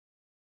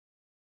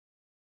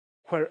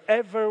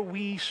wherever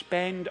we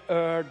spend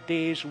our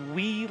days,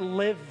 we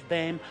live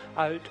them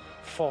out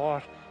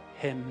for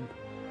Him.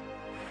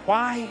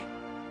 Why?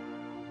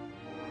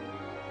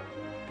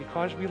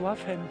 Because we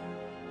love Him.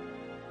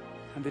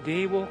 And the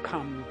day will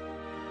come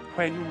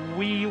when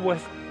we,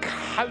 with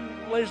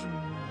countless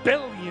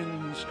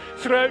billions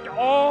throughout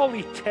all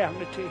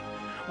eternity,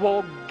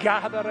 will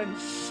gather and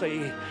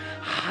say,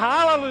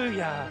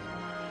 Hallelujah,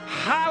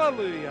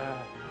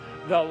 Hallelujah,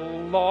 the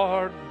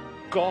Lord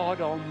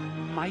God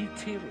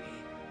Almighty reigns.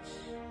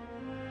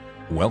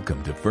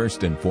 Welcome to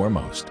First and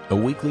Foremost, a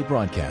weekly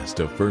broadcast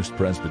of First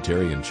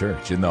Presbyterian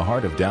Church in the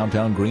heart of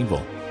downtown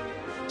Greenville.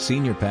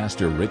 Senior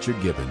Pastor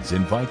Richard Gibbons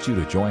invites you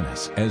to join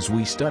us as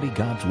we study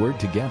God's Word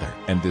together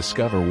and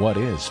discover what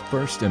is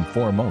first and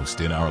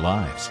foremost in our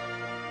lives.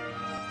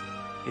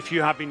 If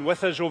you have been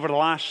with us over the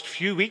last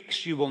few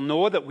weeks, you will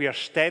know that we are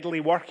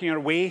steadily working our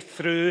way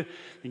through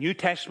the New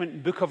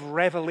Testament book of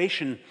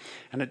Revelation,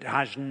 and it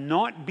has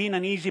not been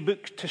an easy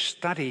book to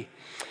study.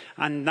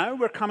 And now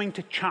we're coming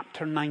to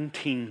chapter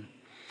 19.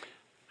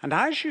 And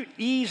as you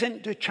ease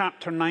into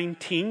chapter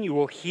 19, you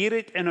will hear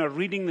it in our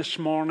reading this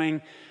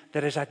morning,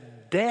 there is a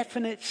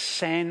definite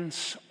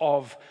sense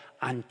of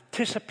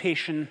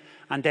anticipation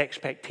and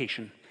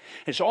expectation.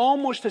 It's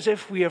almost as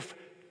if we have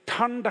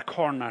turned a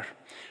corner.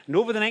 And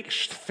over the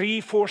next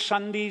 3-4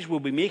 Sundays, we'll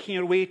be making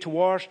our way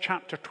towards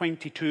chapter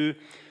 22.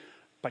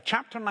 But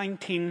chapter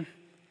 19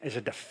 is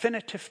a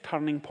definitive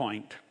turning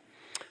point.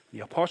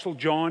 The Apostle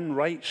John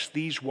writes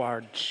these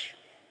words.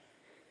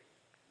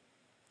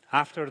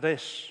 After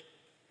this,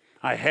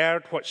 I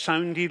heard what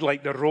sounded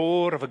like the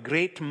roar of a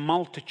great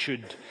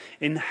multitude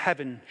in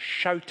heaven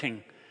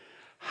shouting,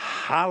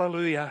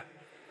 Hallelujah!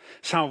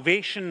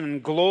 Salvation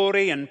and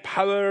glory and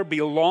power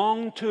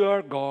belong to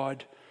our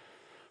God,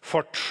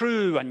 for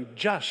true and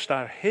just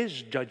are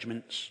His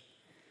judgments.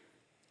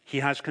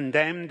 He has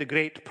condemned the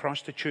great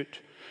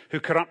prostitute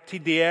who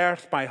corrupted the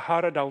earth by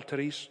her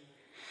adulteries.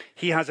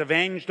 He has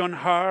avenged on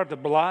her the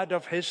blood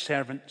of His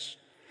servants.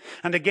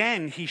 And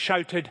again he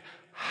shouted,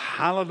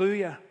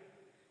 Hallelujah!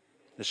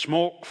 The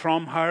smoke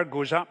from her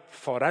goes up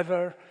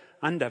forever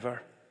and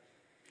ever.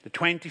 The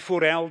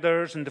 24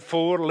 elders and the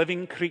 4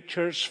 living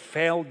creatures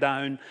fell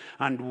down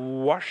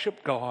and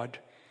worshipped God,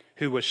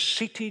 who was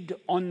seated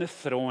on the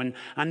throne,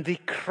 and they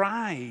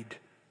cried,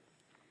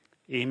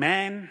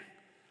 Amen,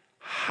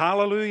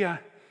 Hallelujah.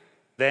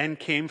 Then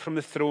came from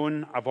the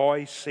throne a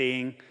voice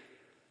saying,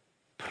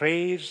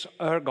 Praise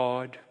our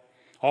God,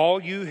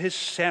 all you His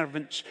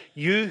servants,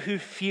 you who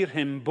fear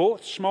Him,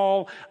 both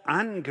small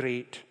and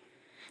great.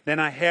 Then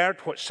I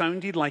heard what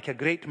sounded like a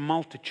great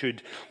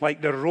multitude,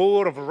 like the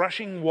roar of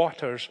rushing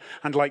waters,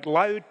 and like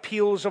loud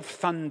peals of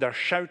thunder,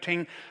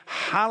 shouting,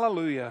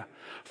 Hallelujah!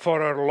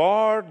 For our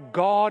Lord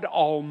God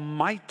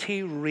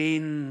Almighty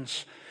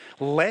reigns.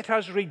 Let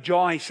us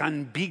rejoice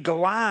and be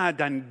glad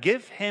and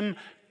give Him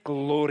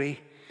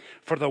glory.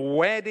 For the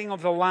wedding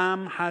of the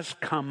Lamb has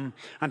come,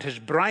 and His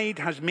bride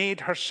has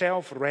made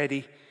herself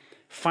ready.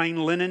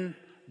 Fine linen,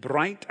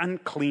 bright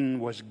and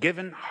clean, was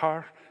given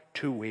her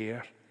to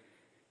wear.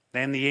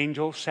 Then the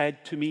angel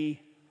said to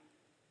me,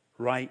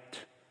 Write,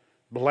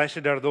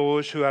 blessed are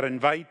those who are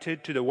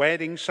invited to the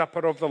wedding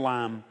supper of the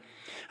Lamb.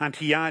 And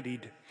he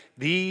added,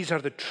 These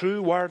are the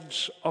true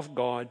words of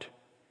God.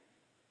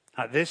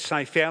 At this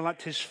I fell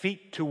at His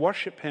feet to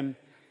worship Him.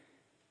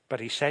 But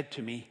He said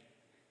to me,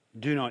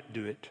 Do not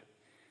do it.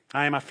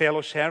 I am a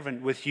fellow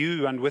servant with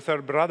you and with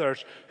our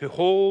brothers who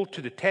hold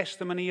to the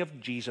testimony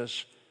of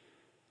Jesus.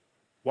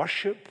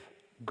 Worship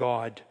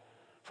God,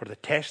 for the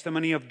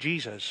testimony of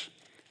Jesus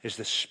is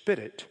the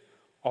spirit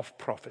of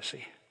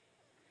prophecy.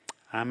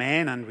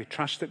 Amen. And we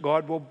trust that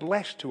God will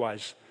bless to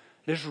us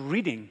this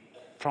reading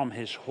from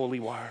His holy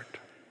word.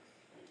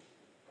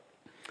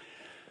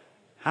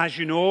 As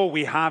you know,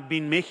 we have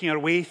been making our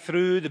way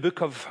through the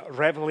book of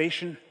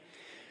Revelation.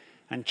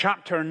 And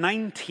chapter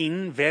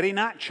 19, very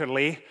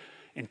naturally,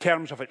 in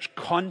terms of its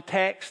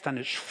context and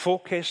its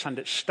focus and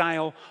its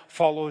style,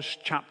 follows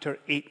chapter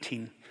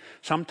 18.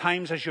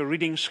 Sometimes as you're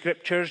reading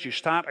scriptures, you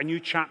start a new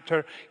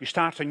chapter, you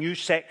start a new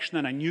section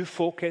and a new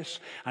focus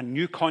and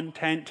new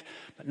content,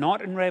 but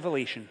not in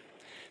Revelation.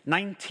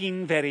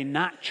 19 very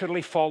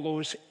naturally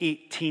follows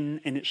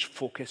 18 in its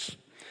focus.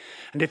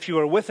 And if you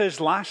were with us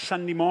last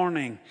Sunday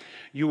morning,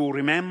 you will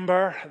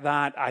remember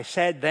that I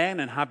said then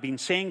and have been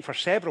saying for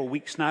several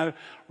weeks now,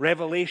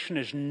 Revelation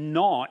is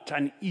not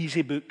an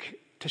easy book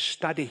to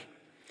study.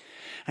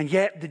 And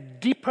yet the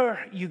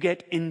deeper you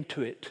get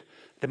into it,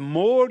 the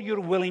more you're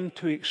willing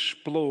to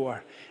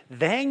explore,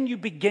 then you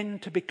begin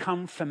to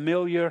become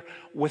familiar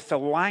with the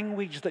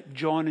language that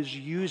John is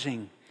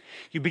using.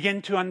 You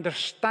begin to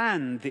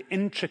understand the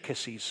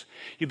intricacies.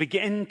 You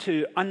begin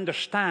to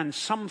understand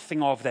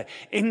something of the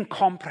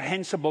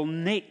incomprehensible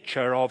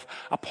nature of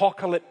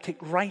apocalyptic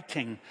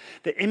writing.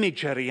 The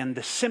imagery and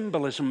the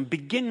symbolism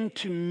begin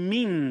to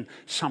mean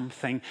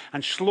something.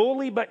 And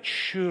slowly but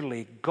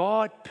surely,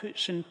 God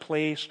puts in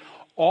place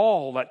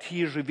all that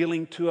He is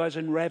revealing to us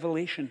in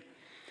Revelation.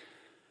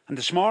 And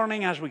this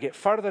morning, as we get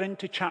further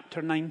into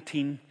chapter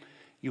 19,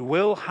 you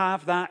will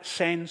have that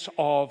sense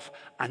of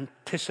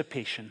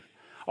anticipation,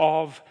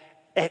 of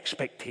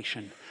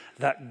expectation,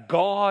 that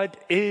God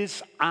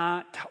is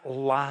at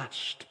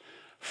last,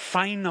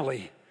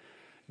 finally,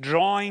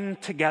 drawing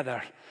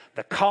together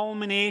the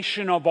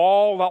culmination of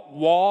all that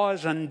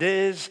was and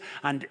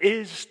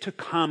is to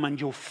come,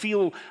 and you'll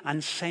feel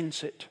and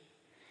sense it.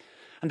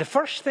 And the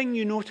first thing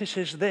you notice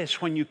is this: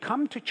 when you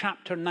come to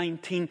chapter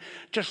 19,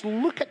 just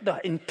look at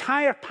the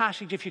entire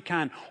passage if you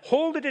can.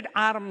 Hold it at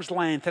arm's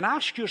length and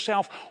ask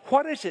yourself,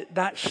 what is it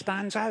that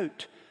stands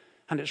out?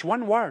 And it's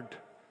one word,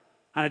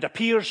 and it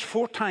appears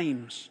 4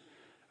 times.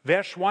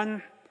 Verse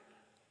 1,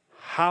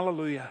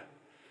 hallelujah.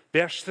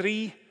 Verse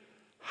 3,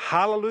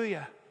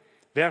 hallelujah.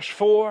 Verse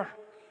 4,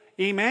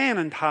 amen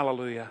and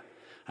hallelujah.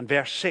 And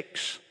verse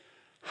 6,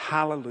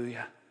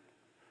 hallelujah.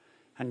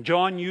 And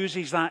John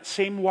uses that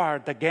same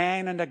word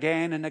again and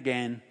again and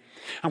again.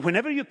 And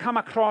whenever you come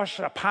across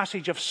a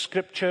passage of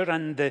Scripture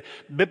and the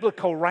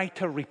biblical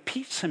writer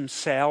repeats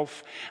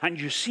himself,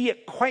 and you see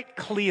it quite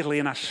clearly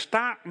in a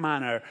stark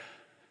manner,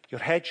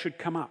 your head should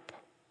come up.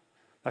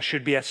 There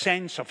should be a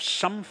sense of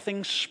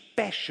something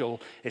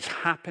special is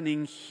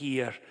happening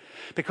here.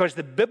 Because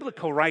the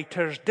biblical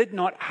writers did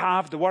not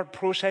have the word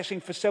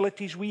processing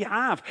facilities we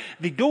have.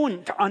 They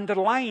don't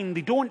underline,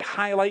 they don't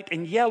highlight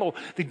in yellow,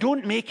 they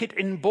don't make it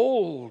in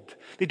bold,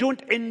 they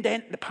don't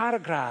indent the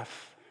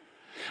paragraph.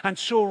 And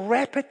so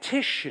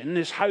repetition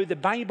is how the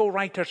Bible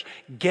writers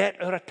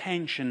get our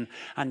attention.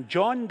 And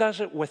John does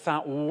it with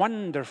that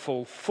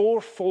wonderful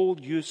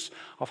 4-fold use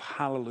of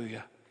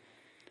hallelujah.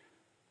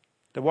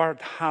 The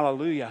word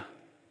hallelujah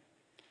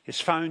is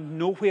found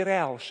nowhere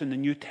else in the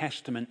New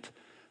Testament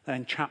than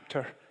in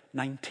chapter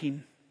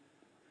 19.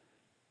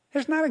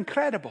 Isn't that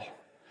incredible?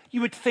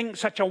 You would think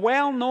such a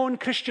well-known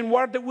Christian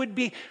word that would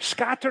be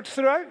scattered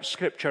throughout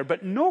Scripture,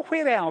 but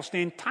nowhere else,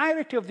 the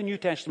entirety of the New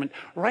Testament,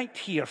 right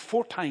here,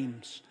 4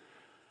 times.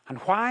 And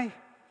why?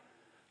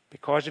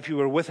 Because if you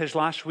were with us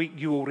last week,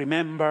 you will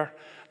remember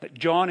that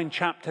John in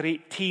chapter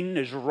 18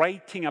 is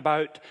writing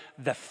about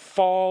the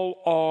fall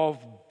of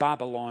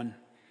Babylon.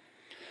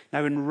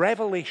 Now in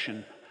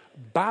Revelation,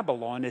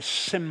 Babylon is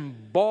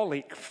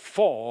symbolic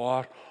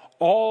for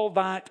all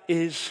that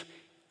is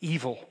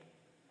evil.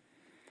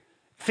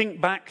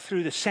 Think back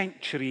through the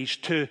centuries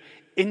to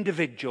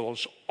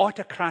individuals,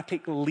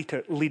 autocratic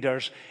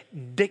leaders,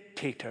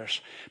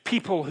 dictators,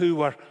 people who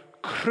were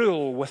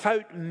cruel,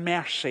 without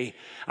mercy,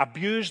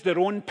 abused their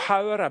own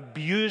power,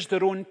 abused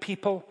their own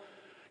people,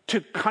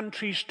 took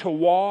countries to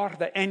war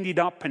that ended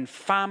up in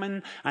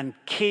famine and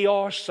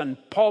chaos and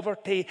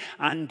poverty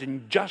and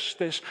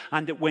injustice,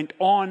 and it went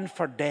on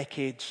for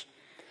decades.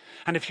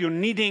 And if you're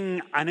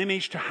needing an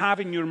image to have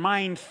in your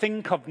mind,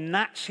 think of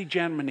Nazi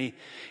Germany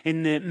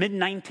in the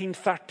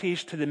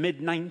mid-1930s to the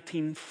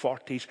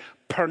mid-1940s.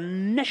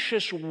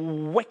 Pernicious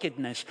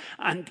wickedness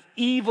and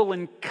evil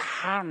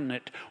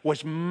incarnate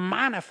was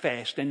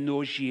manifest in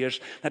those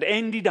years that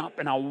ended up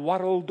in a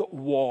world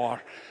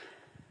war.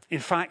 In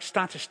fact,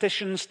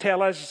 statisticians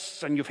tell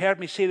us, and you've heard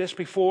me say this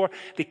before,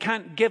 they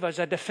can't give us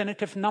a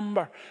definitive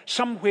number.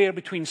 Somewhere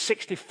between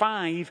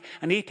 65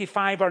 and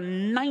 85 or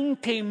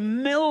 90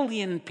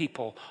 million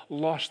people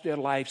lost their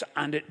lives,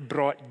 and it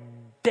brought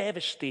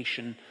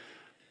devastation,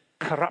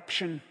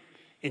 corruption,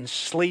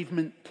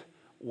 enslavement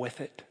with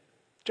it.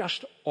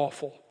 Just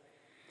awful.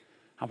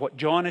 And what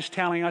John is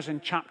telling us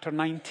in chapter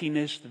 19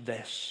 is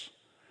this: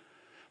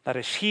 that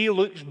as he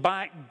looks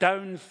back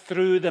down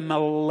through the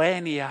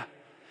millennia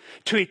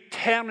to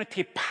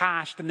eternity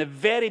past, in the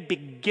very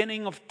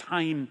beginning of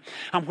time,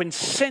 and when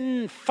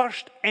sin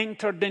first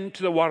entered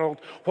into the world,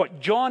 what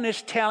John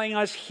is telling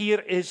us here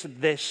is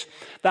this: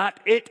 that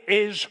it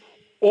is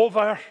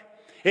over.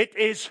 It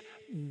is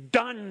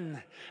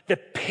done. The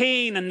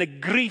pain and the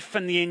grief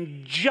and the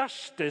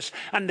injustice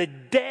and the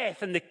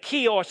death and the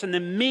chaos and the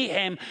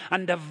mayhem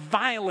and the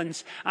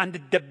violence and the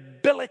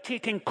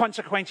debilitating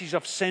consequences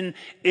of sin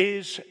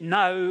is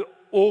now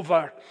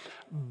over.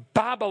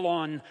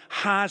 Babylon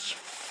has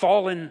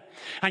fallen,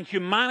 and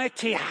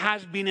humanity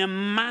has been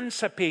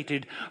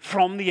emancipated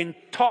from the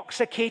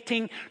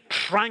intoxicating,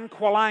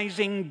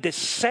 tranquilizing,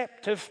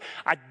 deceptive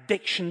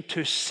addiction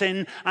to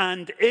sin,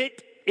 and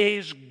it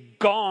is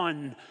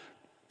gone.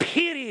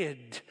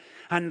 Period.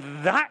 And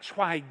that's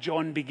why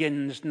John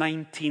begins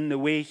 19 the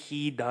way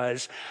he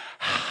does.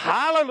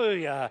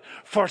 Hallelujah!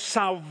 For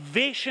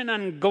salvation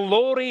and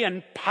glory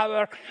and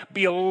power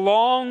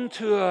belong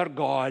to our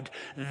God.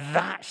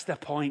 That's the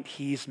point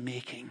he's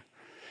making.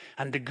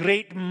 And the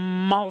great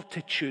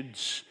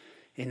multitudes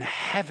in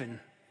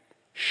heaven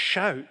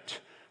shout,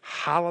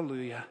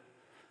 hallelujah.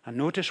 And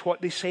notice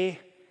what they say: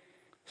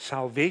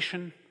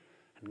 salvation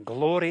and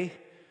glory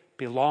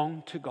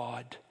belong to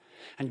God.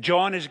 And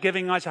John is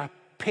giving us a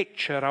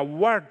picture, a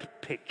word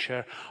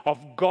picture of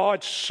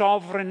God's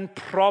sovereign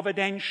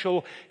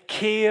providential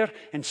care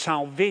and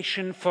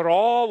salvation for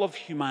all of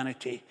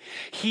humanity.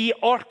 He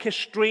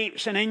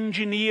orchestrates and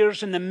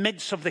engineers in the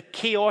midst of the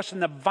chaos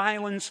and the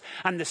violence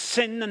and the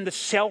sin and the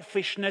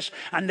selfishness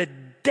and the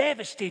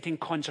devastating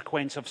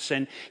consequence of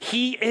sin.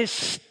 He is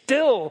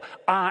still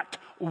at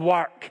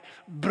work,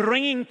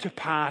 bringing to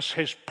pass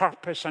his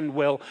purpose and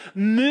will,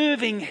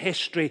 moving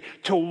history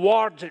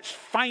towards its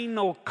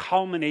final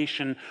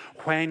culmination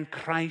when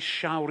Christ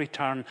shall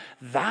return.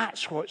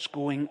 That's what's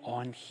going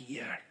on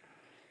here.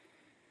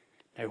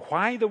 Now,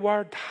 why the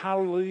word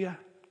hallelujah?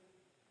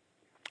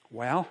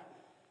 Well,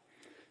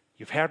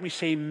 you've heard me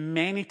say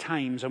many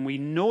times, and we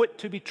know it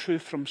to be true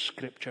from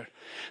Scripture,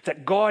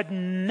 that God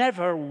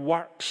never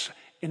works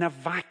in a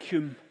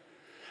vacuum.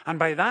 And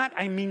by that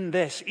I mean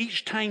this: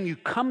 each time you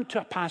come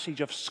to a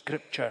passage of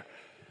Scripture,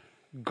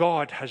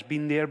 God has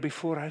been there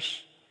before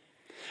us.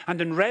 And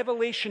in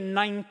Revelation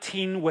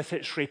 19, with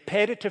its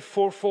repetitive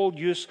fourfold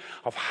use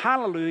of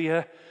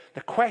hallelujah,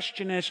 the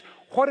question is,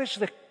 what is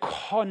the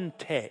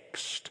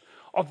context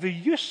of the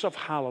use of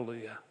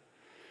hallelujah?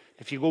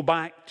 If you go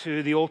back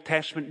to the Old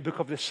Testament book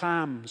of the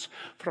Psalms,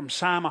 from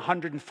Psalm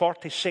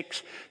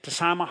 146 to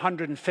Psalm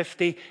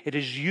 150, it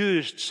is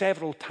used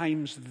several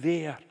times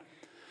there.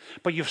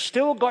 But you've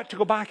still got to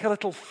go back a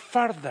little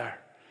further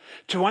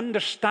to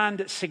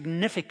understand its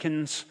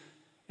significance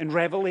in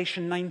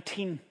Revelation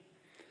 19.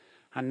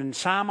 And in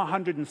Psalm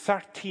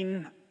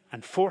 113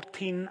 and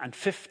 14 and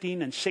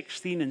 15 and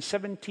 16 and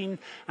 17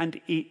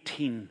 and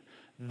 18,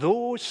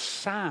 those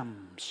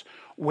psalms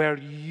were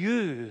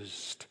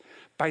used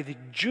by the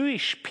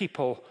Jewish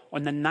people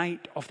on the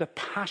night of the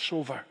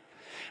Passover.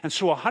 And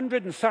so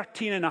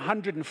 113 and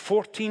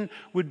 114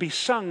 would be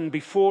sung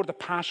before the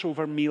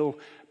Passover meal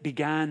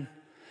began.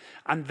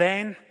 And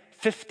then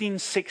 15,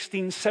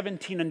 16,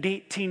 17, and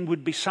 18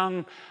 would be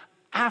sung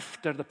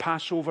after the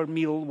Passover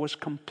meal was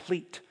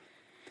complete.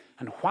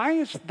 And why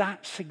is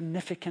that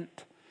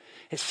significant?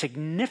 It's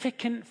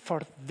significant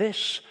for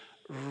this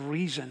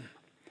reason: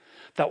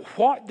 that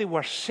what they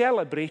were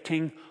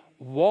celebrating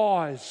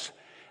was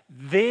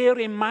their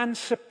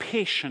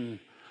emancipation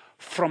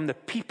from the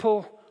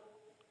people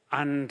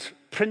and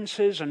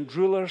princes and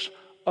rulers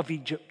of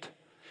Egypt.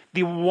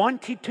 They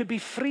wanted to be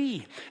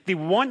free. They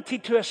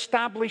wanted to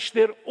establish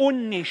their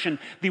own nation.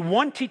 They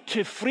wanted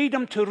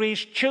freedom to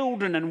raise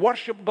children and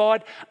worship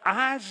God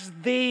as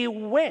they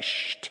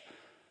wished.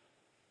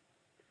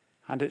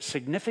 And it's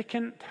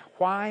significant.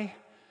 Why?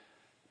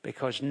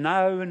 Because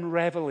now in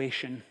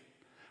Revelation,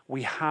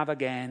 we have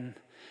again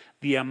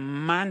the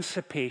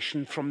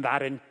emancipation from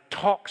that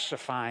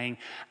intoxifying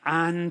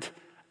and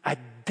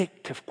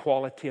addictive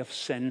quality of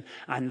sin.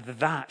 And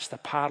that's the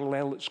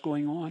parallel that's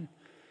going on.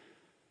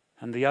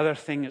 And the other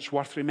thing that's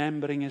worth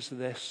remembering is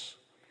this: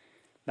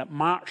 that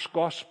Mark's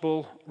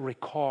gospel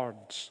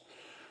records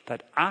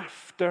that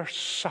after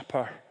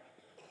supper,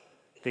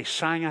 they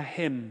sang a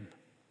hymn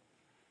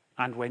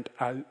and went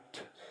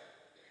out.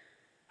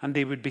 And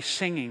they would be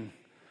singing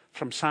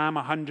from Psalm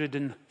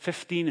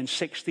 115 and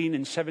 16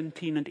 and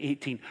 17 and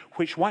 18.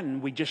 Which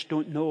one, we just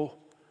don't know.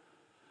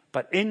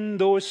 But in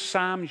those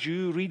psalms,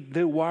 you read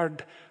the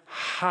word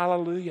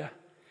hallelujah.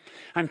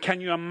 And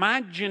can you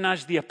imagine,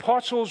 as the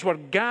apostles were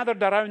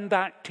gathered around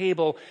that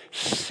table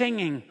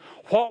singing,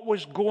 what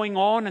was going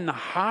on in the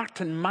heart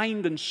and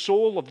mind and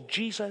soul of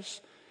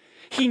Jesus?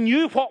 He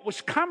knew what was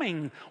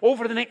coming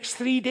over the next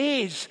 3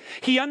 days.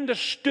 He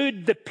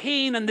understood the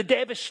pain and the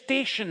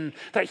devastation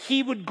that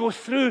he would go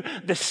through,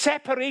 the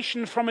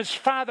separation from his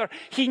Father.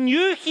 He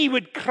knew he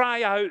would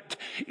cry out,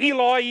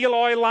 Eloi,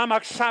 Eloi,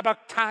 lama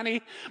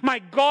sabachthani. My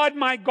God,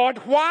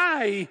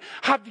 why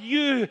have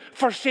you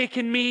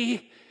forsaken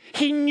me?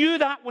 He knew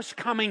that was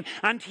coming,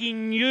 and he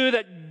knew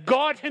that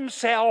God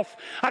himself,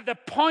 at the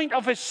point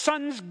of his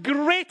Son's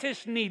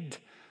greatest need,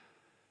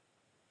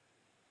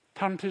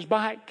 turned his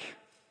back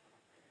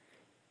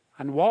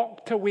and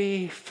walked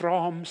away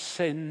from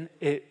sin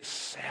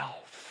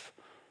itself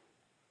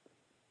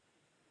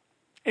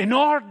in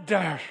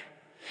order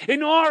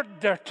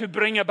to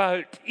bring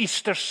about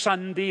Easter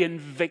Sunday in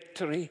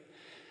victory.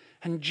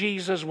 And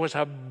Jesus was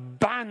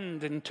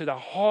abandoned to the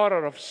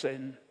horror of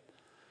sin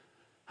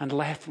and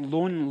left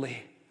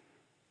lonely.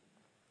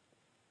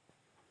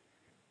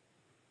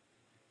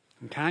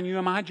 And can you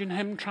imagine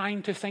him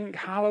trying to think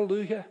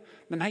hallelujah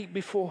the night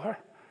before?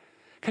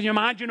 Can you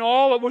imagine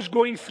all that was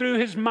going through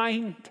his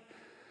mind?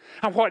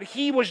 And what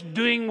he was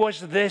doing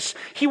was this: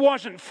 he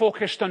wasn't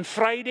focused on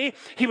Friday,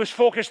 he was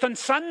focused on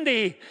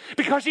Sunday,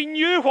 because he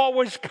knew what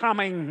was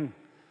coming.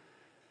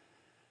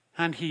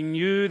 And he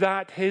knew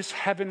that his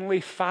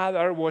heavenly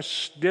Father was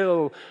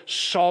still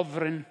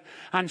sovereign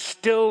and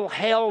still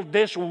held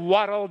this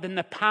world in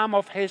the palm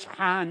of his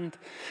hand,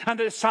 and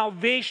that the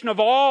salvation of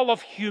all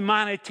of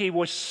humanity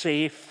was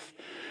safe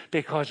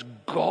because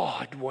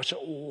God was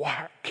at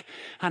work.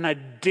 And a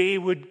day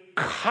would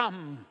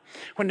come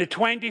when the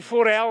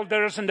 24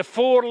 elders and the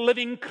 4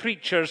 living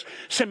creatures,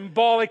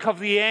 symbolic of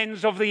the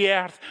ends of the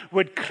earth,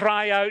 would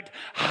cry out,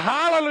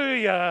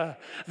 Hallelujah!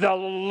 The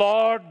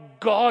Lord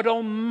God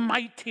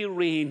Almighty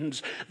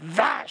reigns.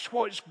 That's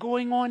what's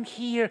going on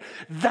here.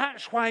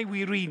 That's why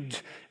we read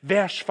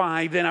verse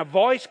 5. Then a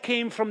voice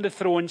came from the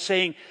throne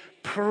saying,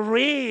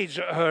 Praise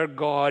our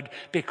God,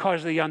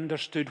 because they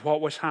understood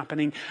what was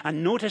happening.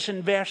 And notice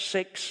in verse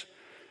 6,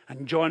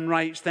 And John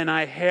writes, then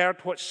I heard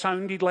what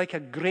sounded like a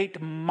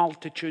great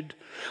multitude,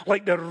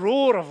 like the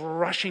roar of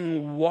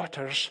rushing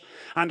waters,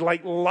 and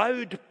like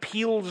loud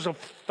peals of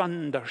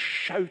thunder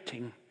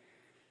shouting,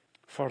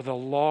 for the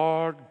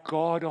Lord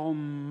God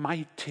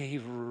Almighty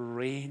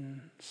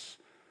reigns.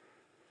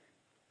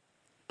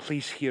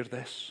 Please hear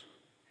this.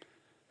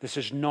 This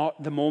is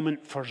not the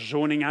moment for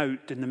zoning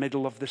out in the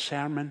middle of the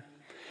sermon.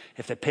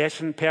 If the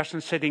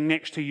person sitting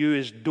next to you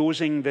is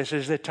dozing, this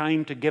is the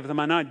time to give them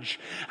a nudge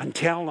and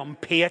tell them,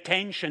 pay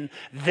attention.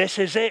 This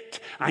is it.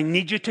 I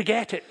need you to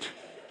get it.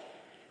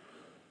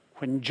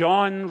 When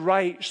John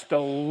writes, the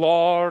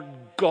Lord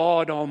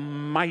God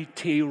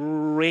Almighty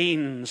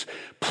reigns,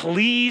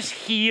 please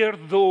hear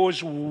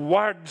those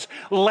words.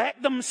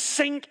 Let them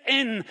sink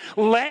in.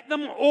 Let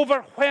them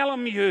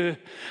overwhelm you.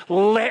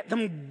 Let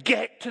them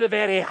get to the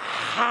very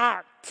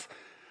heart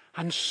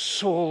and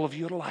soul of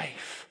your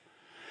life.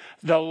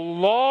 The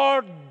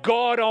Lord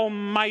God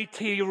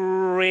Almighty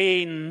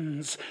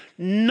reigns,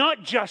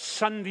 not just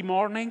Sunday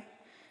morning,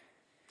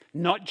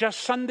 not just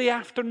Sunday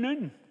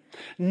afternoon,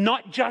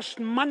 not just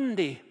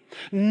Monday,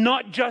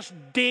 not just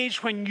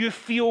days when you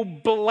feel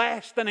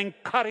blessed and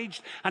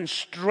encouraged and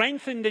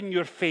strengthened in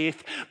your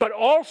faith, but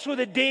also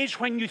the days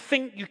when you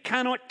think you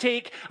cannot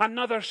take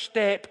another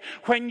step,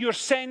 when your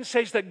sense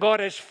is that God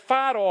is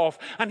far off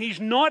and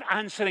He's not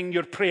answering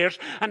your prayers.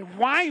 And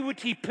why would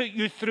He put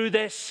you through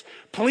this?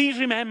 Please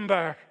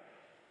remember,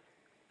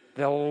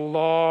 the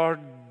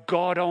Lord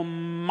God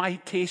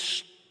Almighty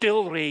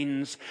still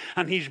reigns,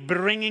 and He's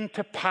bringing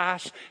to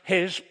pass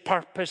His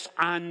purpose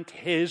and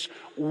His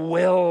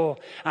will.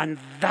 And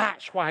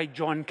that's why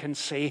John can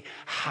say,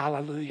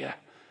 hallelujah.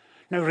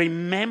 Now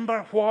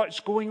remember what's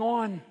going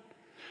on.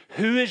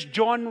 Who is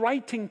John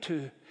writing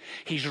to?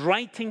 He's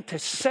writing to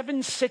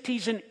 7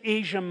 cities in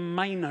Asia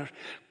Minor,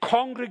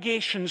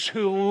 congregations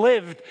who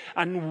lived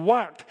and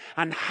worked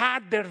and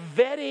had their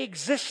very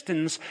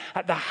existence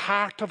at the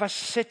heart of a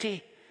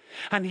city.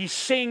 And he's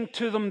saying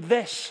to them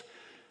this,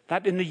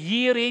 that in the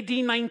year AD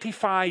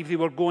 95 they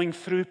were going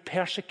through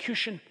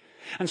persecution.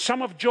 And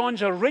some of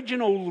John's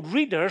original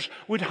readers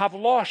would have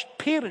lost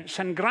parents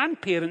and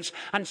grandparents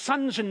and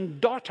sons and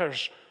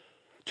daughters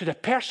to the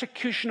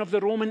persecution of the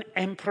Roman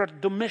Emperor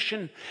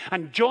Domitian.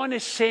 And John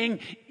is saying,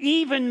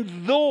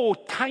 even though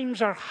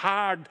times are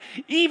hard,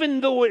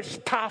 even though it's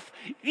tough,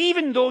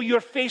 even though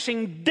you're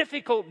facing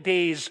difficult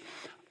days,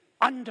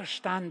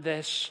 understand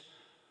this.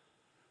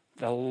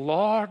 The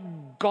Lord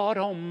God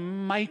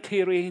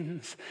Almighty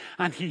reigns,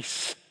 and He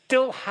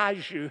still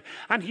has you,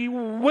 and He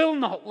will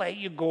not let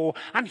you go,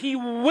 and He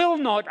will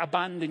not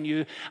abandon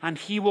you, and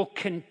He will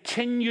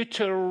continue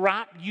to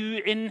wrap you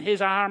in His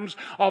arms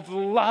of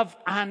love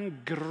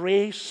and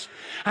grace.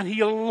 And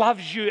He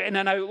loves you in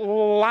an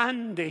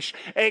outlandish,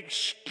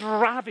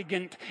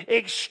 extravagant,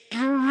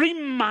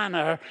 extreme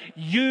manner.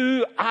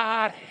 You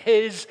are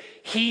His.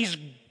 He's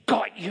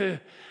got you,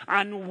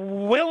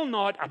 and will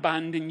not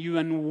abandon you,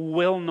 and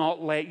will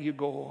not let you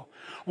go.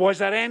 Was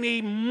there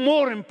any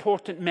more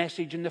important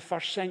message in the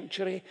first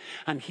century?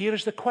 And here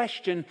is the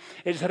question,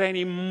 is there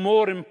any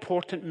more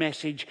important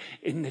message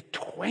in the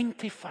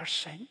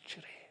 21st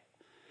century?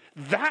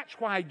 That's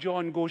why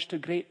John goes to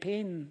great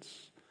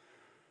pains.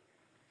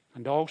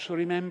 And also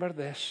remember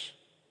this,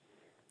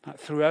 that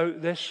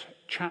throughout this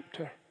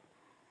chapter,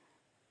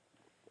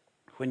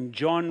 when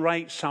John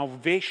writes,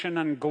 salvation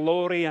and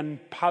glory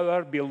and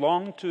power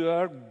belong to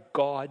our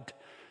God,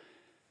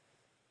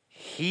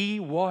 he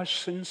was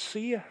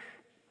sincere.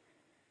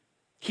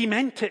 He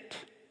meant it.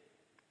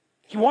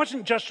 He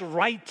wasn't just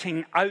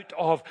writing out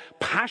of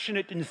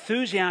passionate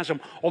enthusiasm,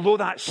 although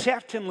that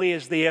certainly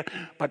is there,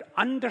 but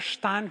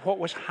understand what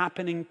was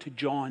happening to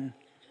John.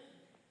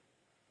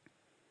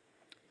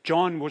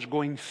 John was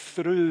going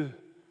through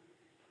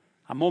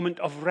a moment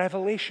of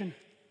revelation.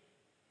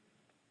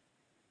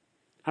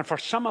 And for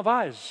some of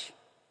us,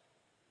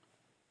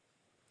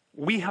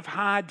 we have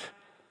had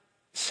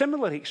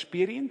similar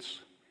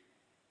experience,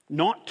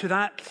 not to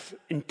that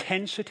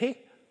intensity,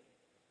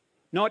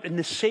 not in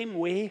the same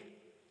way,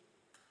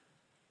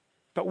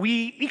 but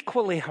we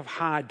equally have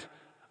had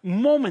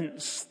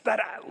moments that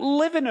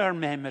live in our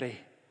memory.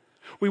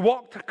 We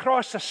walked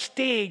across a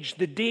stage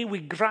the day we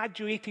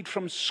graduated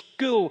from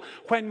school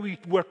when we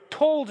were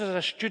told as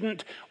a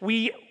student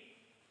we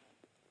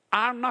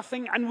are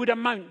nothing and would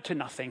amount to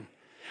nothing.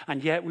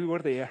 And yet we were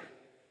there.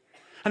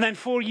 And then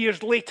 4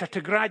 years later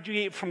to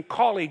graduate from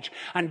college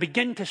and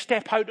begin to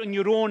step out on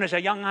your own as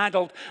a young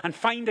adult and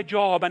find a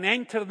job and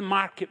enter the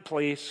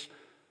marketplace.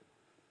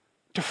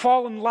 To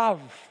fall in love,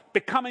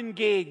 become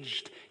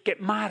engaged, get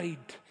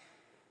married.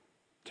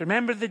 To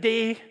remember the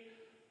day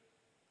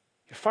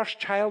your first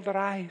child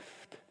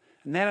arrived,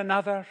 and then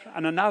another,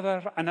 and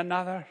another, and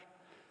another.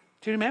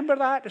 Do you remember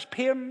that as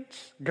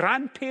parents,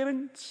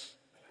 grandparents?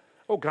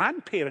 Oh,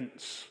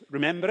 grandparents,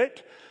 remember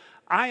it.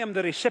 I am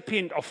the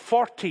recipient of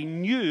 40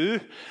 new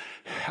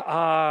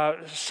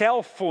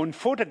cell phone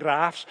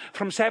photographs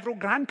from several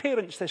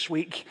grandparents this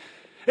week.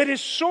 It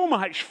is so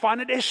much fun.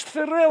 It is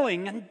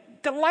thrilling and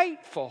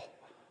delightful.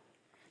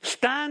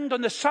 Stand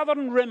on the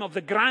southern rim of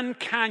the Grand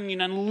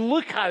Canyon and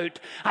look out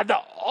at the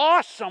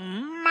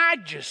awesome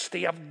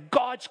majesty of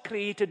God's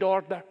created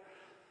order.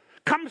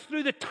 Come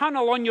through the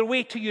tunnel on your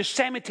way to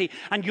Yosemite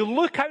and you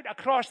look out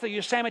across the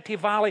Yosemite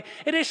Valley.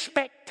 It is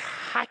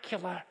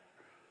spectacular.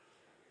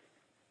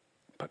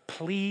 But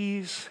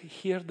please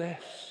hear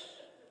this.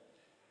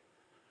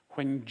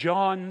 When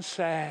John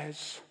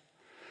says,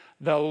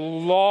 "The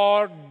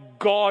Lord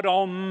God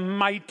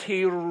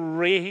Almighty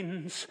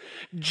reigns,"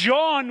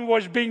 John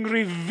was being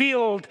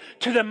revealed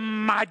to the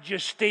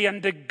majesty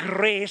and the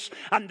grace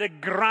and the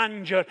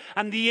grandeur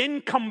and the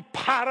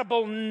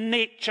incomparable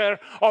nature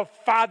of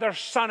Father,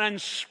 Son,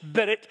 and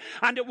Spirit.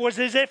 And it was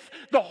as if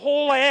the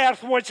whole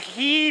earth was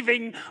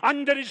heaving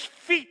under his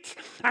feet,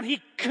 and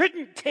he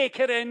couldn't take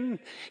it in.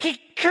 He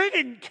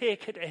couldn't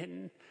take it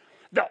in.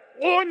 The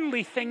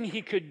only thing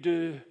he could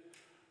do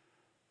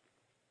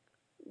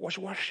was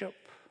worship.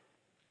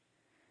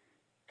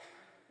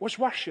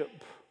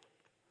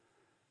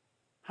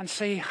 And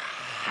say,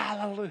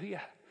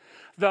 "Hallelujah,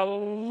 the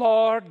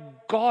Lord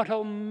God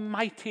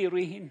Almighty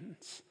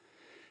reigns."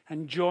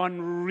 And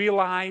John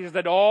realized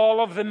that all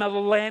of the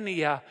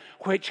millennia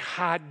which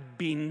had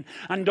been,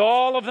 and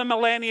all of the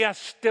millennia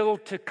still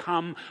to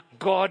come,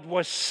 God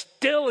was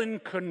still in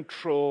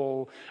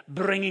control,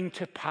 bringing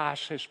to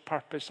pass his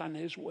purpose and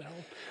his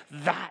will.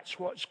 That's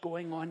what's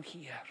going on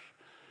here.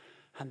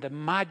 And the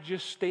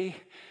majesty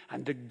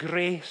and the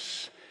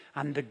grace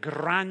and the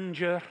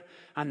grandeur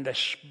and the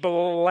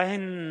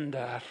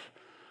splendor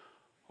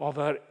of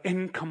our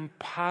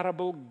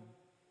incomparable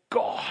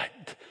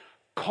God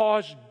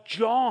caused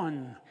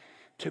John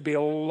to be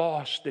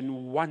lost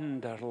in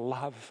wonder,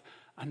 love,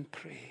 and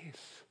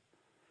praise.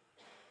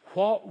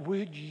 What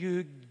would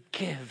you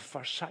give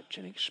for such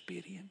an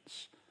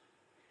experience?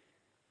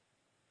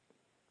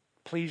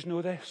 Please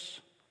know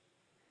this.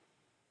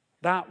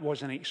 That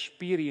was an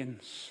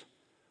experience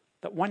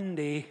that one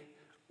day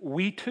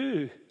we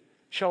too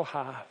shall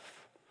have.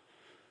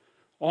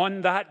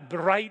 On that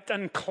bright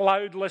and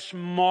cloudless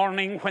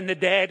morning when the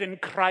dead in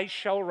Christ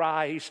shall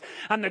rise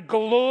and the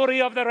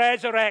glory of the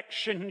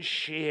resurrection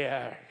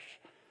share,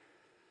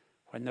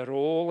 when the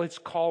roll is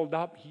called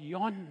up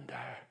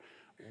yonder,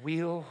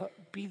 we'll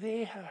be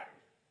there.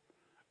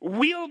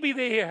 We'll be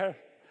there.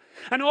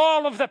 And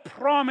all of the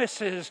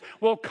promises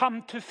will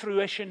come to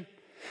fruition.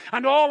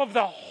 And all of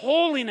the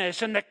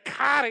holiness and the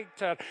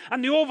character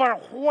and the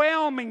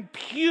overwhelming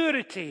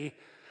purity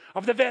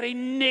of the very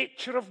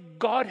nature of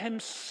God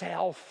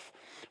himself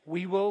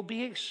we will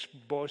be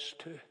exposed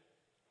to.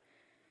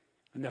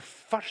 And the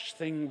first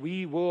thing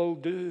we will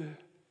do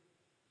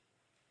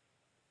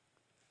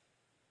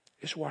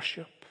is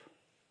worship.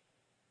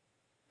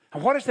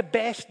 And what is the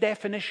best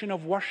definition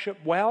of worship?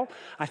 Well,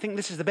 I think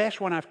this is the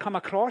best one I've come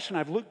across, and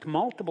I've looked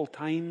multiple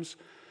times.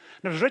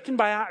 And it was written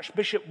by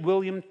Archbishop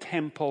William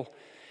Temple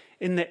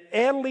in the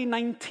early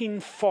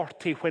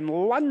 1940, when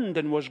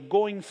London was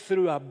going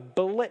through a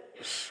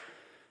blitz.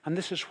 And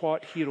this is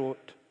what he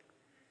wrote: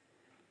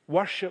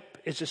 "Worship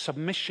is a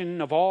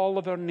submission of all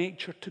of our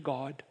nature to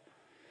God.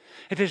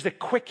 It is the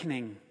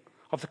quickening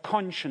of the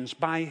conscience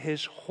by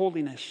his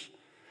holiness,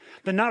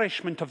 the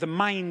nourishment of the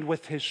mind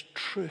with his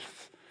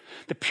truth,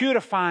 the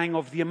purifying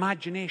of the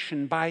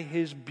imagination by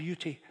his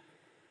beauty,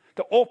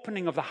 the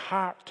opening of the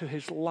heart to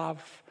his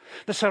love,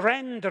 the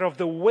surrender of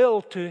the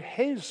will to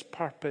his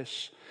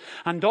purpose,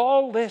 and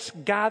all this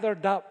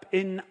gathered up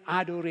in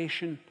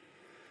adoration,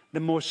 the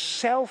most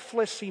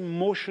selfless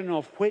emotion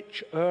of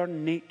which our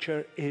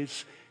nature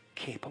is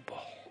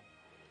capable."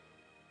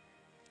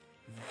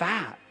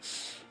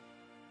 That's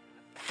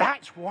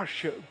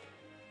worship.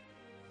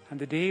 And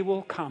the day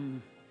will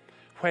come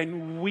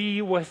when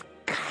we, with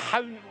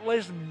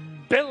countless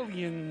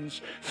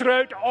billions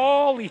throughout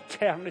all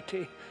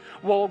eternity,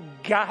 will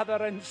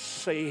gather and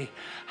say,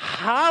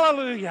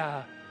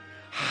 "Hallelujah,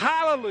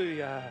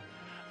 hallelujah,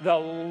 the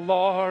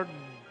Lord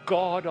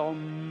God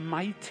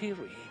Almighty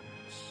reigns."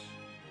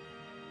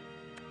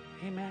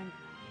 Amen.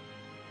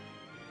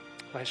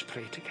 Let's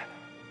pray together.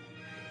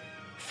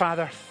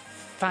 Father,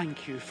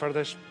 thank you for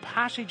this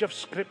passage of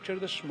Scripture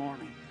this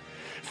morning.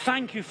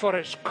 Thank you for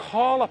its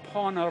call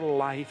upon our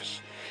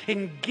lives.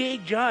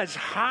 Engage us,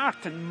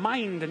 heart and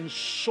mind and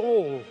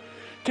soul,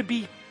 to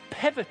be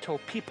pivotal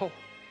people.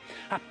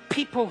 A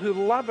people who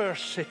love our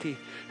city,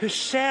 who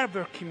serve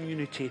our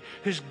community,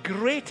 whose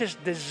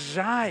greatest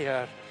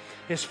desire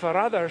is for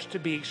others to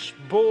be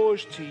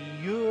exposed to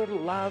your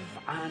love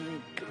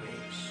and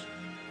grace.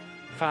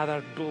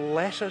 Father,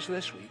 bless us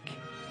this week.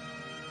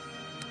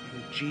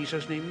 In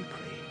Jesus' name we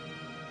pray.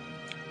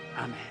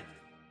 Amen.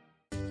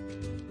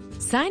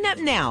 Sign up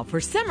now for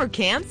summer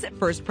camps at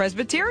First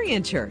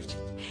Presbyterian Church.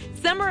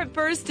 Summer at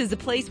First is a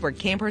place where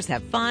campers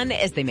have fun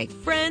as they make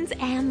friends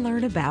and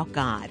learn about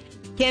God.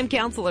 Camp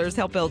counselors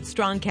help build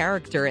strong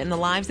character in the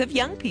lives of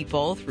young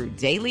people through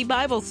daily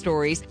Bible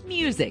stories,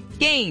 music,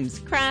 games,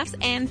 crafts,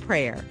 and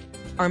prayer.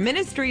 Our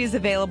ministry is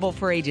available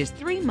for ages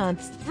 3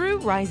 months through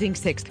rising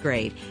 6th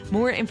grade.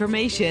 More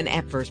information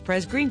at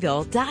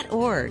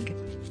firstpresgreenville.org.